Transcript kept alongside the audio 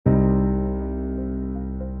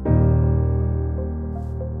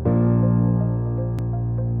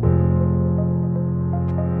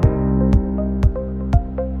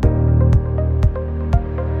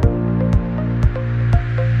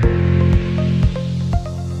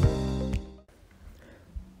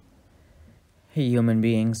Hey human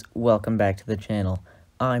beings, welcome back to the channel.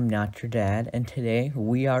 I'm not your dad, and today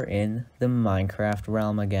we are in the Minecraft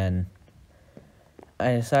realm again.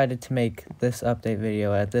 I decided to make this update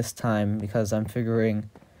video at this time because I'm figuring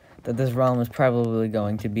that this realm is probably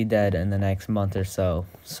going to be dead in the next month or so.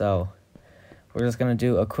 So, we're just going to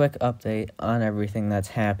do a quick update on everything that's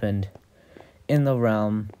happened in the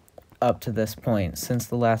realm up to this point since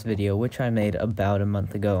the last video, which I made about a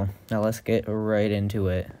month ago. Now let's get right into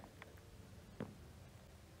it.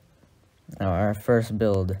 Now, our first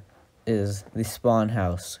build is the spawn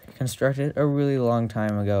house, constructed a really long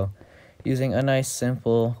time ago, using a nice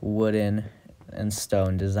simple wooden and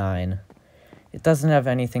stone design. It doesn't have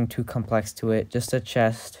anything too complex to it, just a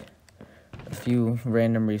chest, a few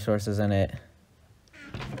random resources in it.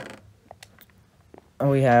 And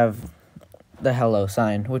we have the hello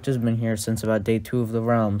sign, which has been here since about day 2 of the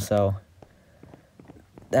realm, so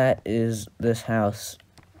that is this house.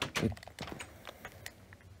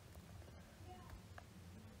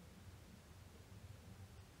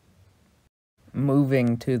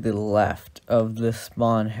 Moving to the left of the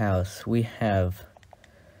spawn house, we have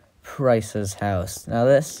Price's house. Now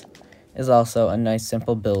this is also a nice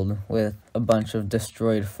simple build with a bunch of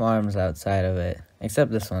destroyed farms outside of it.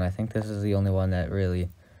 Except this one, I think this is the only one that really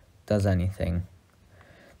does anything.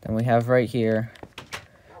 Then we have right here,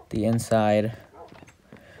 the inside,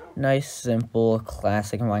 nice simple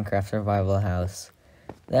classic Minecraft survival house.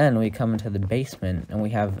 Then we come into the basement and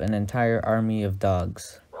we have an entire army of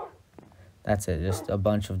dogs. That's it, just a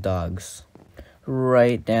bunch of dogs.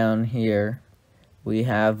 Right down here, we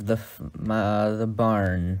have the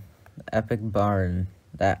barn, the epic barn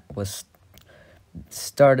that was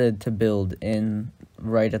started to build in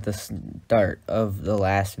right at the start of the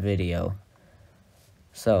last video.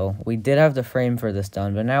 So we did have the frame for this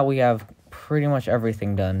done, but now we have pretty much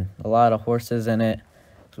everything done. A lot of horses in it,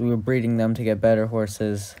 so we were breeding them to get better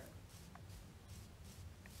horses.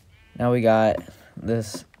 Now we got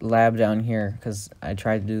this lab down here because I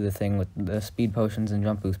tried to do the thing with the speed potions and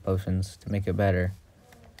jump boost potions to make it better.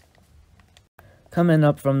 Coming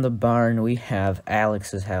up from the barn, we have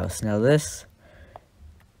Alex's house. Now this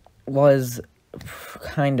was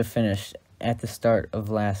kind of finished at the start of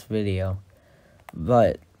last video,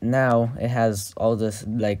 but now it has all this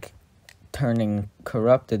like turning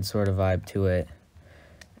corrupted sort of vibe to it,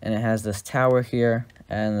 and it has this tower here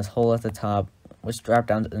and this hole at the top which drop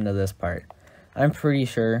down into this part. I'm pretty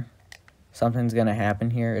sure something's gonna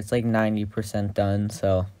happen here. It's like 90% done,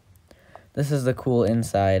 so this is the cool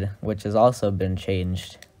inside, which has also been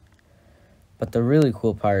changed. But the really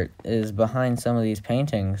cool part is behind some of these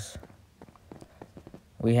paintings,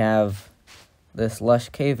 we have this lush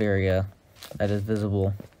cave area that is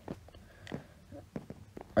visible.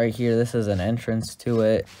 Right here, this is an entrance to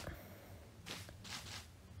it.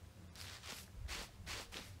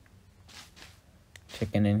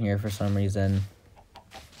 Chicken in here for some reason.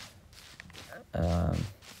 And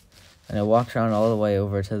it walks around all the way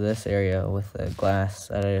over to this area with the glass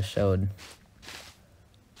that I just showed.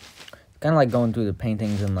 It's kind of like going through the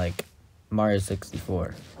paintings in like Mario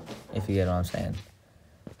 64, if you get what I'm saying.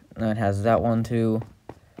 And it has that one too.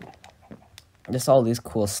 Just all these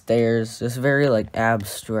cool stairs, just very like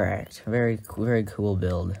abstract, very cool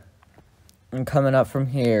build. And coming up from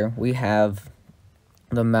here, we have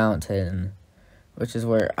the mountain, which is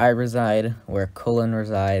where I reside, where Cullen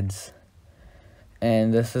resides.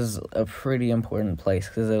 And this is a pretty important place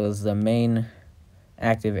because it was the main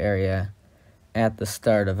active area at the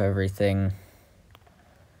start of everything.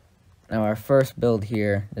 Now our first build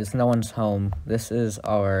here is no one's home. This is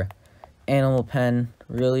our animal pen,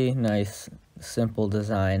 really nice, simple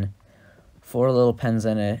design. 4 little pens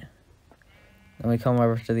in it. Then we come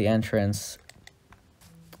over to the entrance.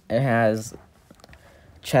 It has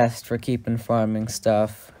chest for keeping farming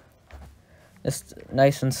stuff. Just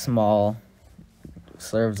nice and small.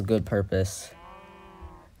 Serves a good purpose.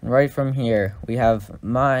 And right from here, we have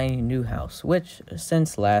my new house, which,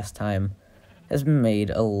 since last time, has made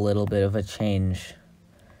a little bit of a change.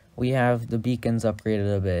 We have the beacons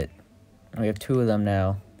upgraded a bit. We have 2 of them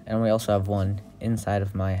now, and we also have one inside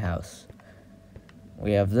of my house.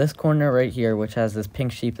 We have this corner right here, which has this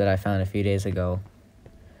pink sheep that I found a few days ago.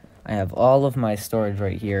 I have all of my storage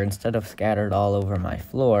right here, instead of scattered all over my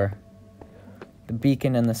floor. The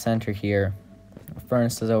beacon in the center here. The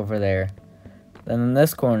furnace is over there. Then in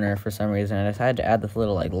this corner, for some reason, I decided to add this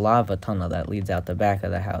little like lava tunnel that leads out the back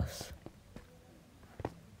of the house.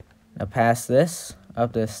 Now past this,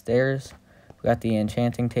 up the stairs, we got the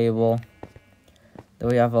enchanting table. Then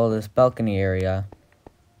we have all this balcony area.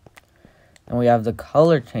 And we have the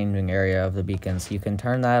color changing area of the beacon, so you can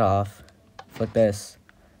turn that off. Flick this.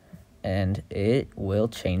 and it will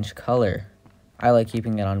change color. I like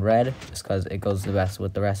keeping it on red just because it goes the best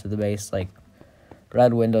with the rest of the base. Like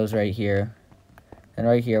red windows right here, and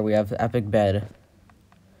right here we have the epic bed,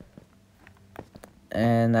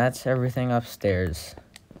 and that's everything upstairs.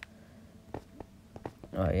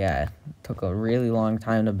 Oh yeah, it took a really long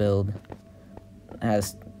time to build. It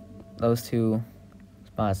has those two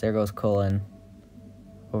spots. There goes Colin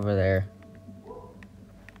over there.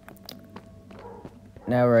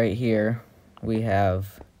 Now right here we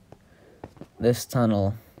have this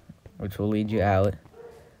tunnel which will lead you out.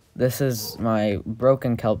 This is my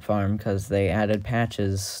broken kelp farm because they added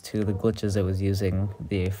patches to the glitches it was using,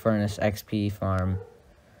 the furnace XP farm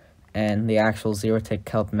and the actual zero-tick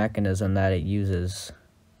kelp mechanism that it uses.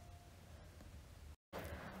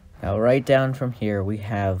 Now right down from here we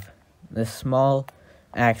have this small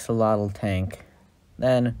axolotl tank.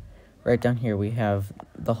 Then right down here we have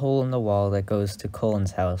the hole in the wall that goes to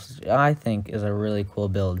Colin's house, which I think is a really cool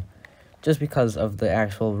build just because of the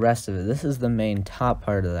actual rest of it. This is the main top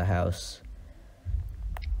part of the house,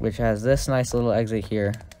 which has this nice little exit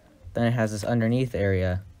here. Then it has this underneath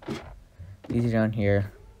area, easy down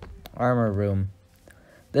here, armor room,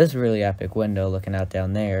 this really epic window looking out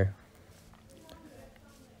down there.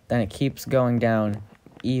 Then it keeps going down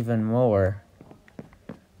even more,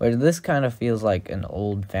 but this kind of feels like an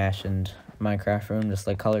old-fashioned Minecraft room, just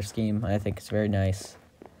like color scheme. I think it's very nice.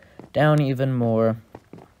 Down even more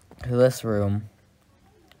to this room,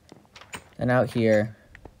 and out here,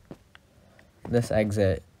 this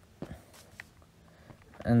exit,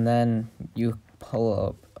 and then you pull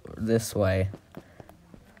up this way.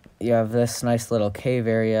 You have this nice little cave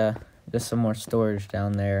area, just some more storage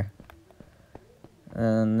down there.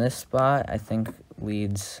 And this spot, I think,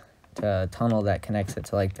 leads to a tunnel that connects it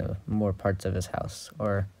to, like, the more parts of his house.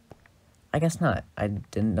 Or, I guess not. I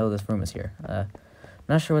didn't know this room was here.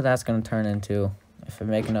 Not sure what that's going to turn into. If I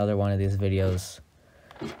make another one of these videos,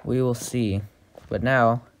 we will see. But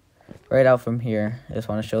now, right out from here, I just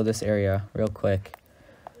want to show this area real quick.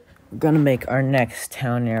 We're going to make our next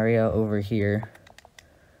town area over here.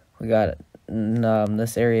 We got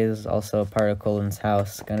this area is also a part of Colin's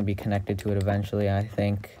house. Going to be connected to it eventually, I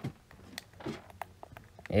think.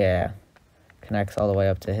 Yeah, connects all the way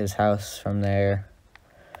up to his house from there.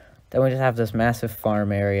 Then we just have this massive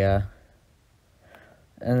farm area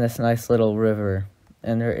and this nice little river.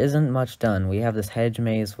 And there isn't much done. We have this hedge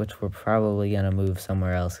maze, which we're probably going to move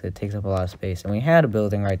somewhere else. It takes up a lot of space. And we had a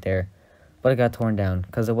building right there, but it got torn down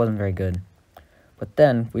because it wasn't very good. But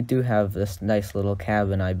then we do have this nice little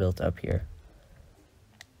cabin I built up here.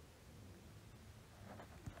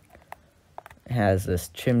 It has this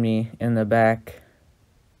chimney in the back.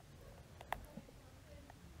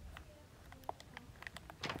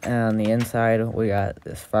 And on the inside, we got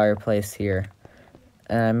this fireplace here.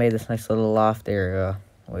 And I made this nice little loft area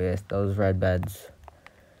with those red beds.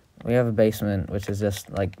 We have a basement, which is just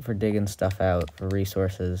like for digging stuff out for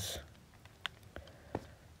resources.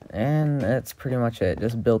 And that's pretty much it.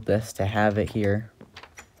 Just built this to have it here,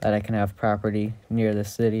 that I can have property near the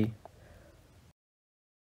city.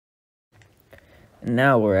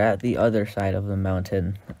 Now we're at the other side of the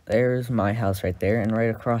mountain. There's my house right there, and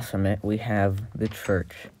right across from it we have the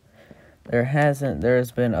church.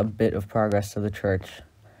 There's been a bit of progress to the church.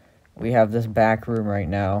 We have this back room right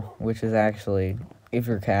now, which is actually, if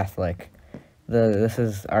you're Catholic, this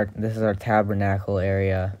is our tabernacle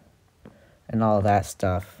area and all that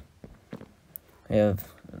stuff.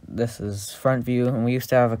 This is front view, and we used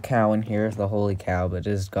to have a cow in here, the holy cow, but it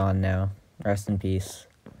is gone now. Rest in peace.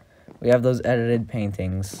 We have those edited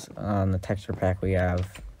paintings on the texture pack we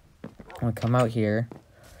have. We come out here.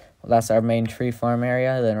 Well, that's our main tree farm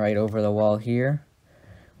area. Then right over the wall here,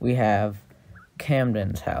 we have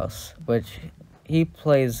Camden's house, which he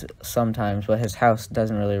plays sometimes, but his house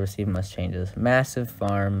doesn't really receive much changes. Massive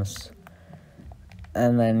farms.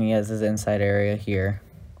 And then he has his inside area here.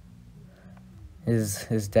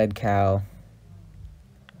 His dead cow.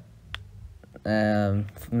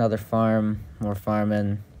 Another farm, more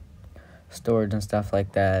farming, storage and stuff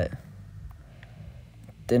like that.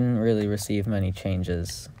 Didn't really receive many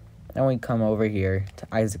changes. Then we come over here to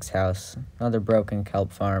Isaac's house, another broken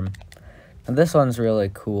kelp farm. And this one's really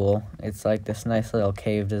cool. It's like this nice little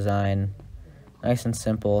cave design, nice and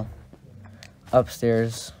simple.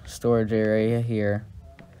 Upstairs, storage area here.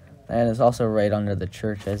 And it's also right under the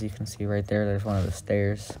church, as you can see right there. There's one of the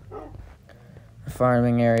stairs. The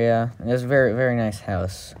farming area. It's a very, very nice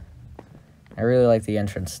house. I really like the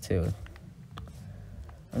entrance too.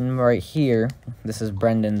 And right here, this is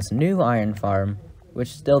Brendan's new iron farm,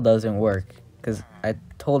 which still doesn't work, because I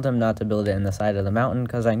told him not to build it in the side of the mountain,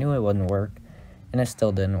 because I knew it wouldn't work, and it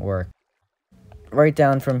still didn't work. Right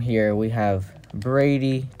down from here, we have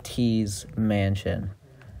Brady T's mansion.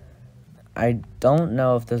 I don't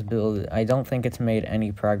know if this build, I don't think it's made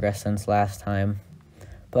any progress since last time,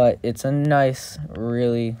 but it's a nice,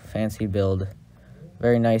 really fancy build.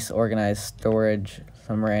 Very nice organized storage,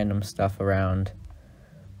 some random stuff around.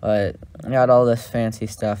 But got all this fancy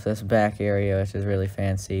stuff, this back area, which is really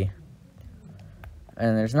fancy.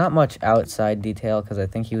 And there's not much outside detail, because I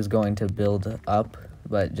think he was going to build up,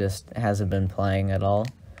 but just hasn't been playing at all.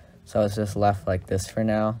 So it's just left like this for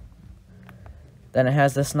now. Then it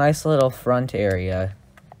has this nice little front area,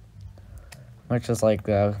 which is like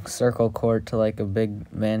a circle court to like a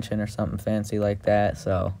big mansion or something fancy like that.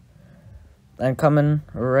 So then coming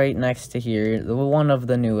right next to here, one of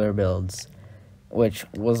the newer builds, which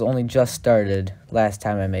was only just started last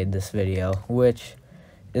time I made this video, which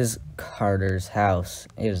is Carter's house.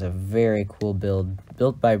 It is a very cool build,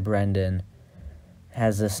 built by Brendan.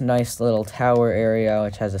 Has this nice little tower area,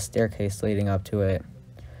 which has a staircase leading up to it.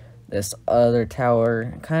 This other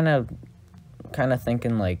tower, kind of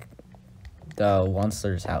thinking like the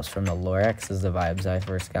Onceler's house from the Lorax is the vibes I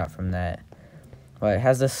first got from that. But it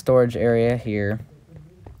has this storage area here.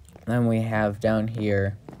 Then we have down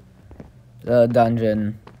here the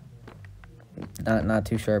dungeon. Not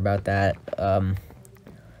too sure about that.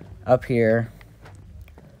 Up here,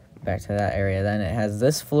 back to that area. Then it has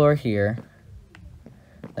this floor here.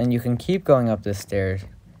 Then you can keep going up the stairs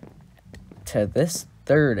to this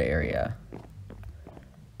third area,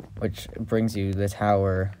 which brings you the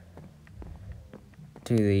tower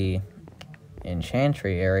to the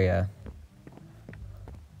enchantry area,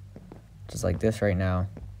 just like this right now.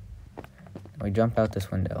 We jump out this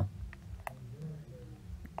window.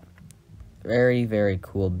 Very, very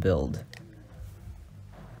cool build.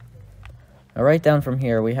 Now right down from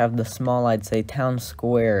here, we have the small, I'd say, town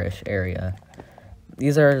square-ish area.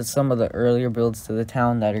 These are some of the earlier builds to the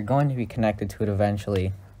town that are going to be connected to it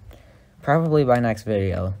eventually. Probably by next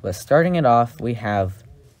video. But starting it off, we have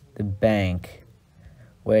the bank,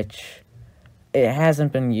 which it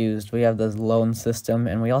hasn't been used. We have the loan system,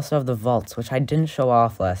 and we also have the vaults, which I didn't show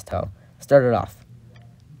off last time. Started off,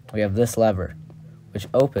 we have this lever, which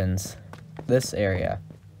opens this area,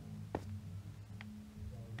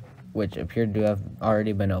 which appeared to have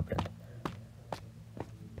already been opened.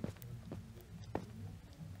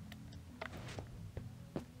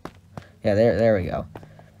 Yeah, there we go.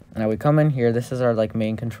 Now we come in here. This is our like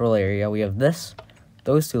main control area. We have those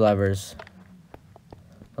two levers.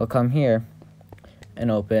 We'll come here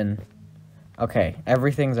and open. Okay,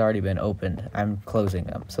 everything's already been opened. I'm closing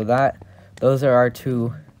them. So those are our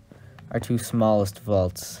two smallest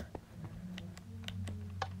vaults.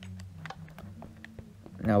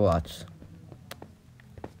 Now watch.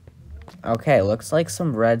 Okay, looks like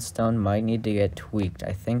some redstone might need to get tweaked.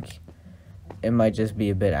 I think it might just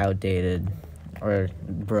be a bit outdated or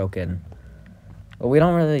broken. But we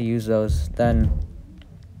don't really use those. Then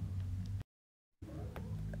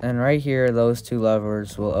right here, those two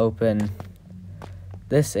levers will open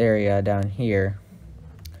this area down here.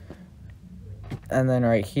 And then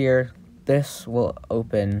right here, this will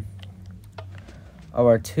open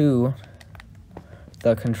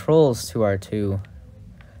the controls to our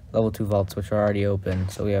level 2 vaults, which are already open.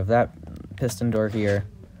 So we have that piston door here.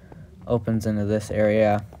 Opens into this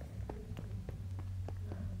area,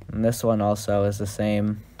 and this one also is the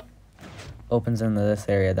same, opens into this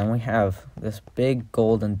area. Then we have this big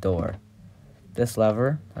golden door. This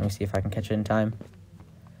lever, let me see if I can catch it in time.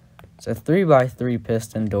 It's a 3x3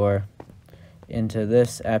 piston door into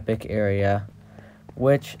this epic area,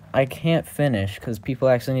 which I can't finish because people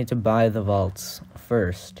actually need to buy the vaults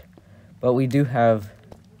first. But we do have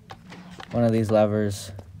one of these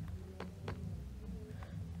levers.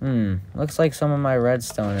 Looks like some of my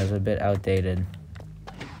redstone is a bit outdated.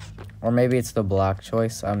 Or maybe it's the block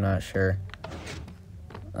choice, I'm not sure.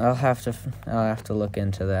 I'll have to look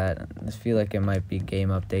into that. I just feel like it might be game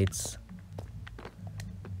updates.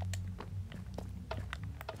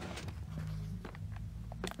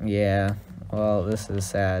 Yeah, well, this is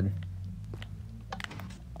sad.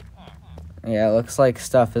 Yeah, it looks like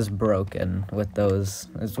stuff is broken with those.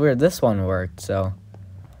 It's weird, this one worked, so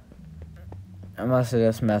I must have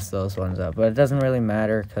just messed those ones up. But it doesn't really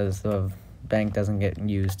matter because the bank doesn't get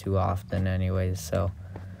used too often anyways, so.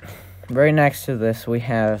 Right next to this, we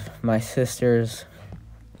have my sister's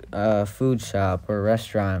food shop or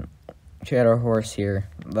restaurant. She had her horse here,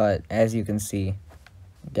 but as you can see,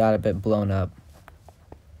 got a bit blown up.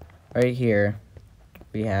 Right here,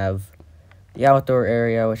 we have the outdoor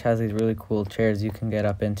area, which has these really cool chairs you can get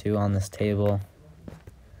up into on this table.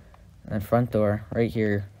 And front door, right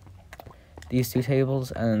here, these two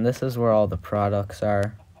tables, and this is where all the products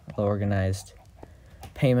are organized.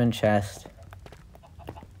 Payment chest,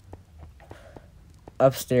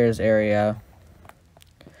 upstairs area.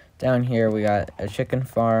 Down here we got a chicken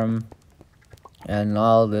farm and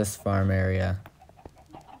all this farm area.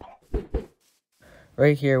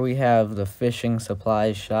 Right here we have the fishing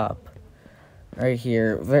supplies shop. Right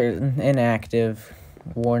here, very inactive,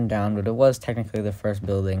 worn down, but it was technically the first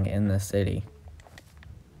building in the city.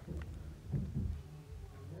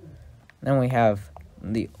 Then we have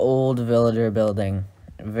the old villager building,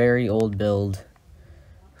 very old build,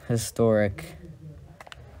 historic.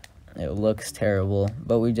 It looks terrible,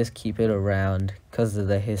 but we just keep it around because of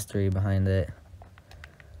the history behind it.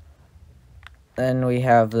 Then we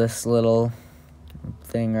have this little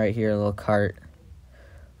thing right here, a little cart.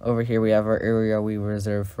 Over here we have our area we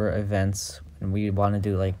reserve for events, and we want to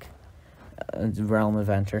do like a realm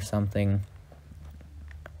event or something.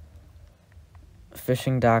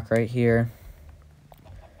 Fishing dock right here.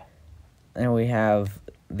 And we have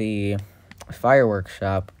the fireworks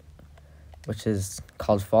shop, which is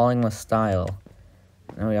called Falling with Style.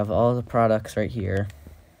 And we have all the products right here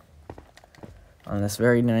on this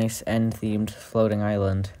very nice end-themed floating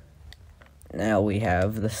island. Now we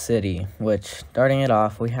have the city, which, starting it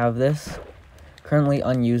off, we have this currently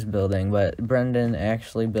unused building, but Brendan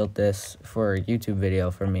actually built this for a YouTube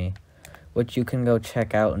video for me, which you can go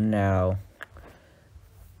check out now.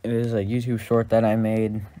 It is a YouTube short that I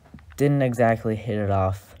made. Didn't exactly hit it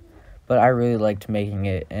off, but I really liked making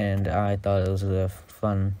it, and I thought it was a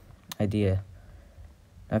fun idea.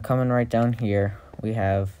 Now coming right down here, we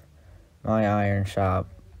have my iron shop,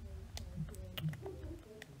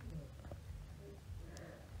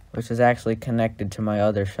 which is actually connected to my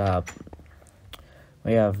other shop.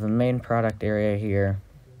 We have the main product area here,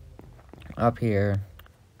 up here,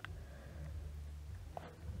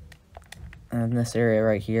 and this area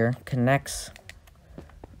right here connects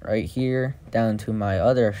right here down to my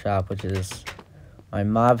other shop, which is my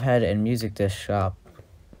mob head and music disc shop,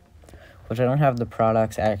 which I don't have the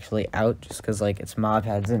products actually out just because like it's mob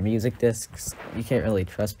heads and music discs. You can't really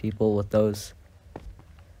trust people with those.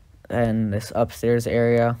 And this upstairs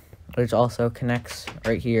area, which also connects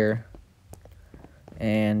right here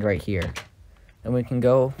and right here. And we can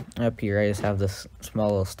go up here. I just have this small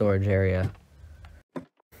little storage area.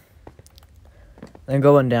 Then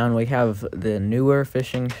going down, we have the newer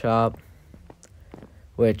fishing shop,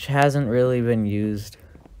 which hasn't really been used.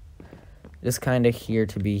 Just kind of here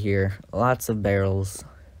to be here. Lots of barrels.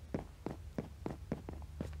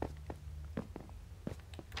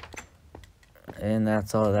 And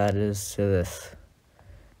that's all that is to this.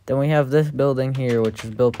 Then we have this building here, which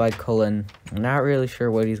is built by Cullen. I'm not really sure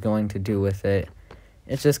what he's going to do with it.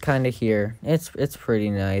 It's just kind of here. It's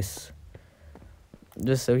pretty nice.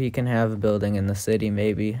 Just so he can have a building in the city,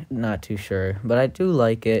 maybe. Not too sure. But I do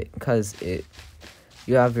like it because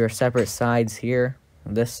you have your separate sides here.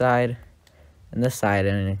 This side and this side.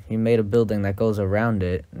 And he made a building that goes around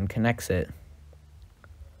it and connects it.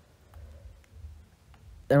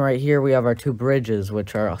 Then right here we have our two bridges,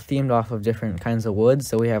 which are themed off of different kinds of woods.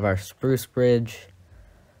 So we have our spruce bridge,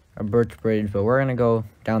 our birch bridge. But we're going to go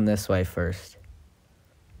down this way first.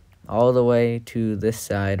 All the way to this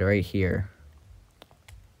side right here.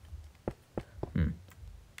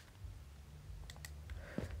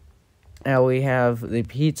 Now we have the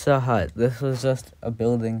Pizza Hut. This was just a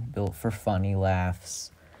building built for funny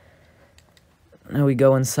laughs. Now we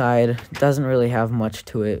go inside. It doesn't really have much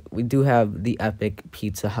to it. We do have the epic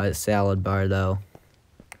Pizza Hut salad bar, though.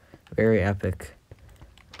 Very epic.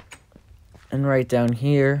 And right down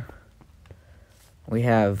here, we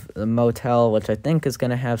have the motel, which I think is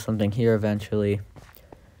going to have something here eventually.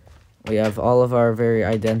 We have all of our very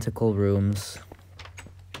identical rooms.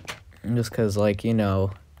 Just because, like, you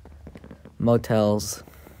know, motels,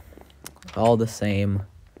 all the same.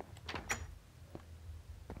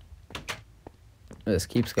 This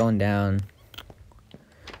keeps going down.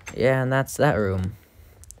 Yeah, and that's that room.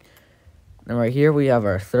 And right here we have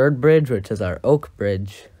our third bridge, which is our oak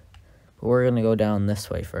bridge. But we're going to go down this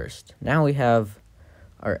way first. Now we have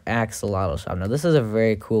our axolotl shop. Now this is a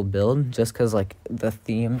very cool build, just because like the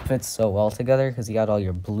theme fits so well together, because you got all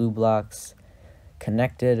your blue blocks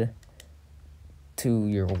connected to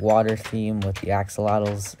your water theme with the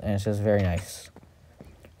axolotls, and it's just very nice.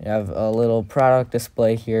 You have a little product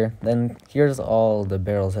display here. Then here's all the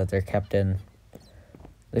barrels that they're kept in.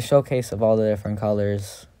 The showcase of all the different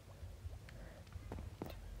colors.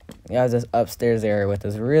 You have this upstairs area with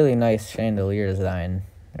this really nice chandelier design.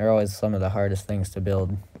 They're always some of the hardest things to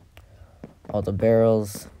build. All the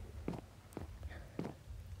barrels.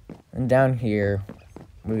 And down here,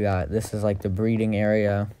 this is like the breeding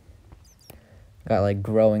area. Got like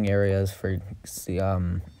growing areas for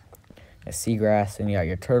seagrass, and you got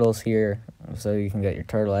your turtles here, so you can get your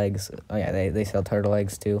turtle eggs. Oh yeah, they sell turtle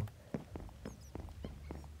eggs too.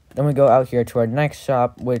 Then we go out here to our next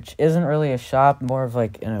shop, which isn't really a shop, more of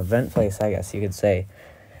like an event place, I guess you could say.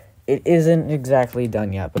 It isn't exactly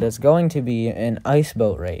done yet, but it's going to be an ice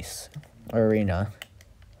boat race arena.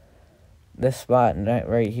 This spot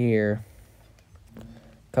right here,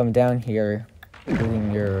 come down here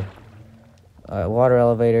using your water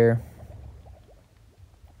elevator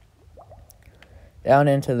down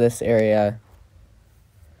into this area,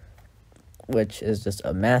 which is just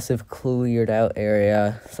a massive cleared out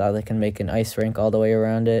area, so they can make an ice rink all the way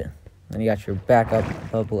around it. Then you got your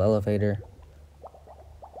backup bubble elevator.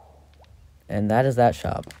 And that is that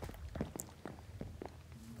shop.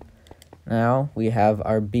 Now we have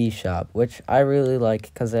our B shop, which I really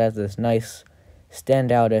like because it has this nice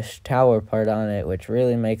standout-ish tower part on it, which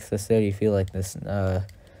really makes the city feel like this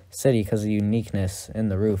city because of the uniqueness in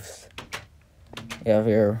the roofs. You have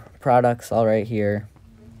your products all right here.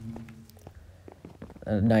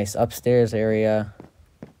 A nice upstairs area.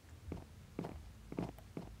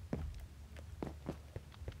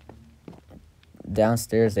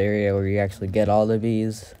 Downstairs area where you actually get all the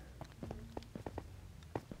bees.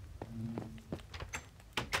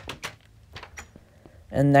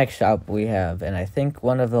 And next shop we have, and I think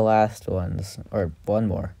one of the last ones, or one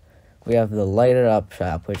more, we have the lighted up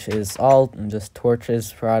shop, which is all just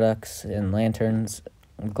torches, products, and lanterns,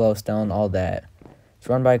 glowstone, all that. It's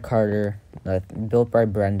run by Carter, built by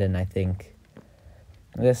Brendan, I think.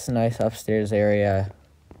 This nice upstairs area,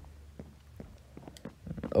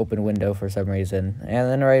 open window for some reason. And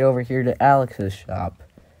then right over here to Alex's shop,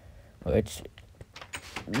 which,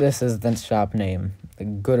 this is the shop name. The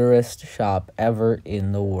gooderest shop ever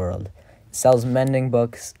in the world. It sells mending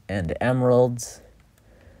books and emeralds.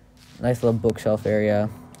 Nice little bookshelf area.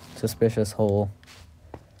 Suspicious hole.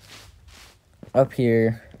 Up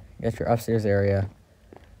here, you got your upstairs area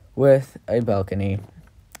with a balcony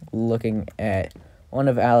looking at one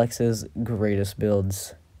of Alex's greatest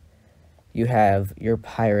builds. You have your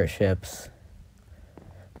pirate ships.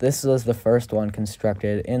 This was the first one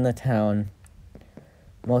constructed in the town.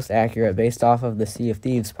 Most accurate based off of the Sea of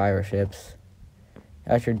Thieves pirate ships.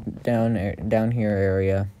 At your down here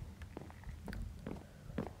area.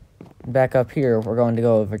 Back up here, we're going to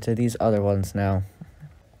go over to these other ones now.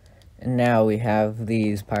 And now we have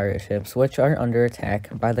these pirate ships, which are under attack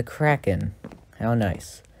by the Kraken. How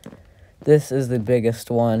nice. This is the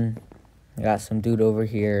biggest one. Got some dude over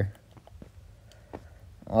here.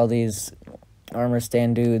 All these armor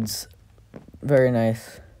stand dudes. Very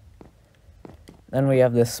nice. Then we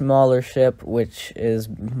have this smaller ship, which is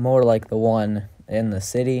more like the one in the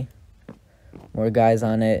city. More guys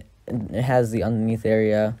on it. It has the underneath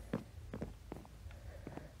area.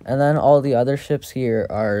 And then all the other ships here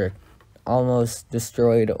are almost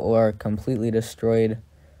destroyed or completely destroyed,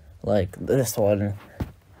 like this one.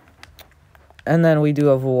 And then we do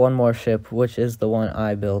have one more ship, which is the one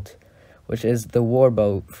I built, which is the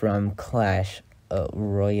warboat from Clash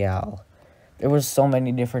Royale. There was so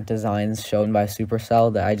many different designs shown by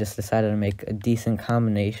Supercell that I just decided to make a decent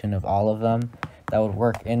combination of all of them that would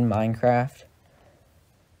work in Minecraft.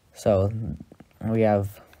 So we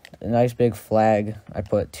have a nice big flag. I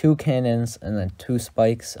put 2 cannons and then 2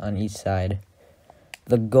 spikes on each side.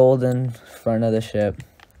 The golden front of the ship.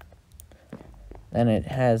 Then it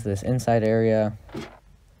has this inside area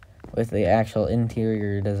with the actual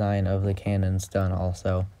interior design of the cannons done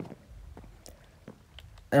also.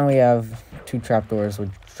 And we have 2 trapdoors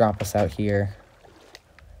which drop us out here.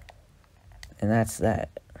 And that's that.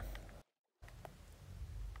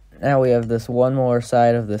 Now we have this one more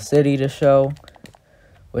side of the city to show,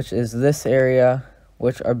 which is this area,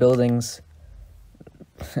 which are buildings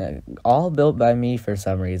all built by me for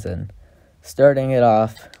some reason. Starting it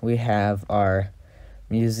off, we have our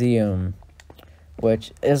museum,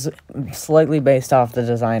 which is slightly based off the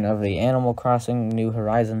design of the Animal Crossing New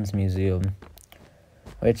Horizons Museum,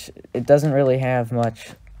 which it doesn't really have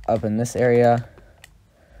much up in this area.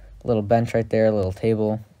 A little bench right there, a little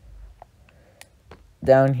table.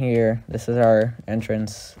 Down here, this is our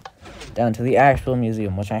entrance down to the actual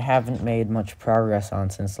museum, which I haven't made much progress on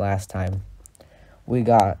since last time. We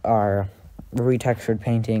got our retextured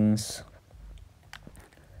paintings,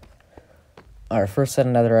 our first set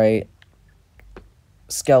of netherite,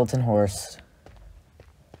 skeleton horse,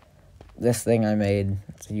 this thing I made,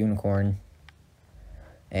 it's a unicorn,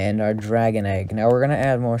 and our dragon egg. Now we're going to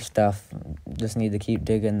add more stuff, just need to keep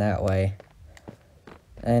digging that way.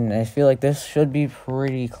 And I feel like this should be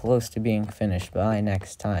pretty close to being finished by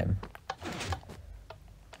next time.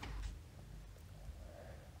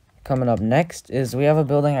 Coming up next is we have a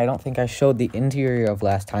building I don't think I showed the interior of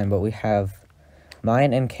last time, but we have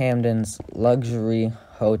mine and Camden's luxury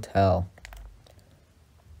hotel.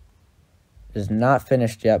 It is not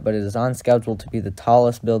finished yet, but it is on schedule to be the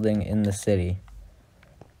tallest building in the city.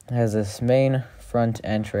 It has this main front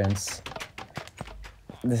entrance,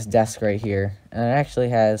 this desk right here, and it actually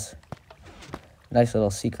has a nice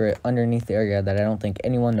little secret underneath the area that I don't think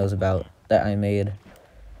anyone knows about that I made.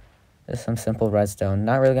 Just some simple redstone.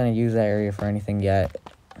 Not really going to use that area for anything yet.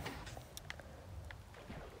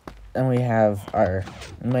 Then we have our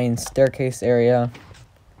main staircase area.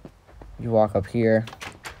 You walk up here.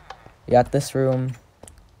 You got this room.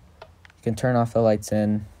 You can turn off the lights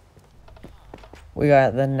in. We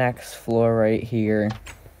got the next floor right here,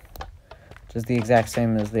 which is the exact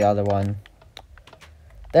same as the other one.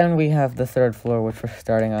 Then we have the third floor, which we're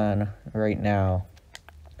starting on right now.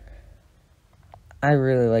 I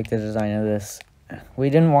really like the design of this.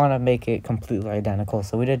 We didn't want to make it completely identical,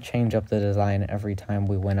 so we did change up the design every time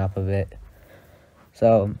we went up a bit.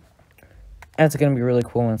 So that's going to be really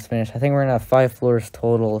cool when it's finished. I think we're going to have 5 floors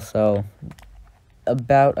total, so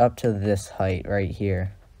about up to this height right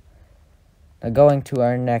here. Now going to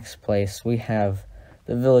our next place, we have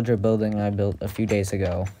the villager building I built a few days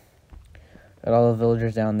ago. Got all the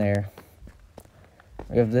villagers down there.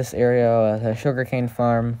 We have this area, a sugarcane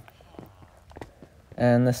farm,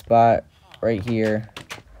 and this spot right here,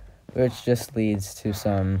 which just leads to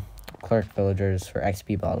some clerk villagers for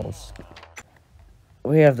XP bottles.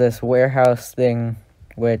 We have this warehouse thing,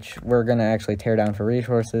 which we're going to actually tear down for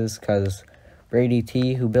resources, because Brady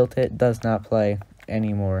T, who built it, does not play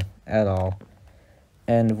anymore at all.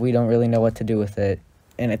 And we don't really know what to do with it,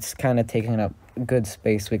 and it's kind of taking up good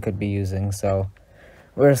space we could be using, so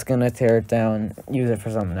we're just going to tear it down, use it for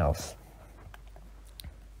something else.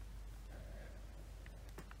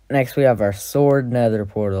 Next, we have our sword nether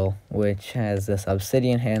portal, which has this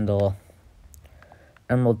obsidian handle,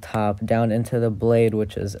 emerald top, down into the blade,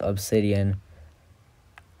 which is obsidian,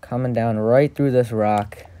 coming down right through this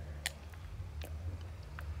rock.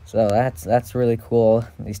 So that's really cool.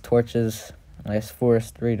 These torches, nice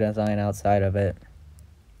forestry design outside of it.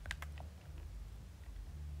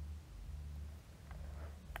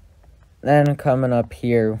 Then coming up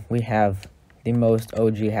here, we have the most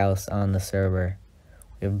OG house on the server.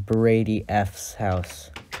 We have Brady F's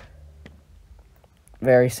house.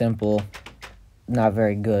 Very simple, not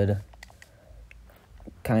very good,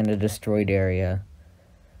 kind of destroyed area.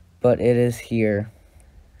 But it is here,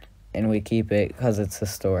 and we keep it because it's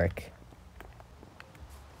historic.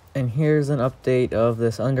 And here's an update of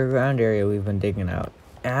this underground area we've been digging out.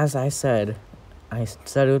 As I said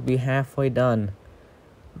it would be halfway done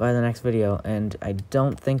by the next video, and I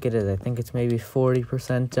don't think it is. I think it's maybe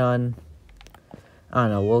 40% done. I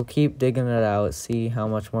don't know, we'll keep digging it out, see how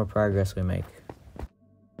much more progress we make.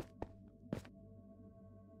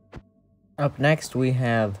 Up next, we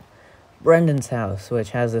have Brendan's house,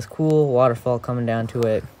 which has this cool waterfall coming down to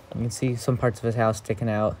it. You can see some parts of his house sticking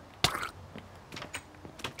out.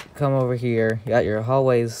 Come over here, you got your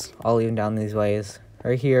hallways all leading down these ways.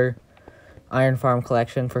 Right here, iron farm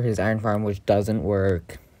collection for his iron farm, which doesn't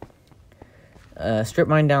work. Strip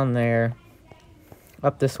mine down there.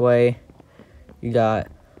 Up this way, you got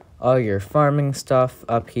all your farming stuff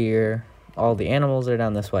up here. All the animals are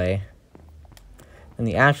down this way. And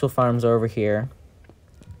the actual farms are over here.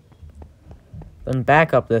 Then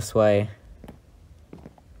back up this way,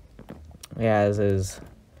 he has his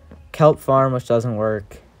kelp farm, which doesn't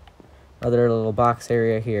work. Another little box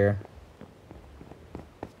area here.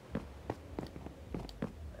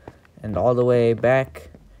 And all the way back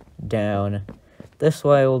down this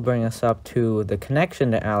way will bring us up to the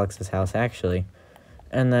connection to Alex's house, actually.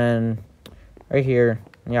 And then right here,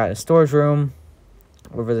 you got a storage room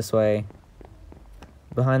over this way,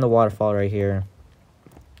 behind the waterfall right here,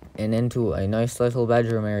 and into a nice little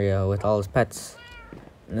bedroom area with all his pets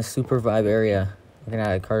in the super vibe area. Looking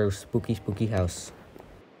at Carter's spooky house.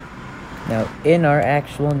 Now, in our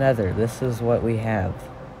actual nether, this is what we have.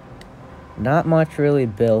 Not much really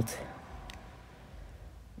built.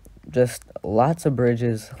 Just lots of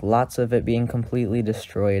bridges, lots of it being completely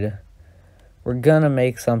destroyed. We're gonna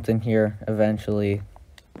make something here eventually,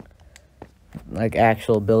 like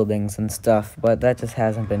actual buildings and stuff, but that just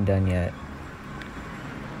hasn't been done yet.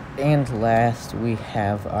 And last, we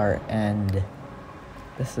have our end.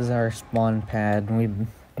 This is our spawn pad, and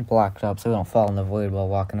we blocked up so we don't fall in the void while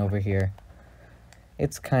walking over here.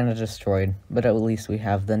 It's kind of destroyed, but at least we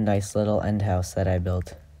have the nice little end house that I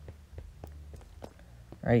built.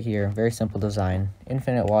 right here, very simple design.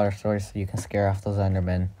 Infinite water source so you can scare off those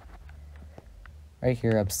Endermen. Right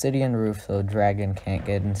here, obsidian roof so dragon can't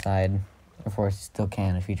get inside. Of course, he still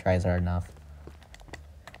can if he tries hard enough.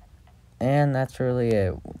 And that's really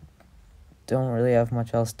it. Don't really have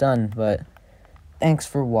much else done, but thanks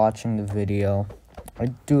for watching the video. I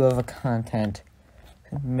do have a content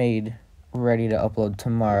made ready to upload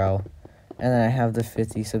tomorrow. And then I have the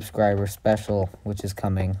 50 subscriber special, which is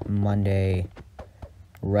coming Monday.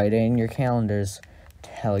 Write it in your calendars.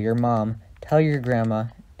 Tell your mom, tell your grandma,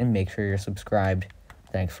 and make sure you're subscribed.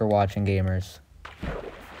 Thanks for watching, gamers.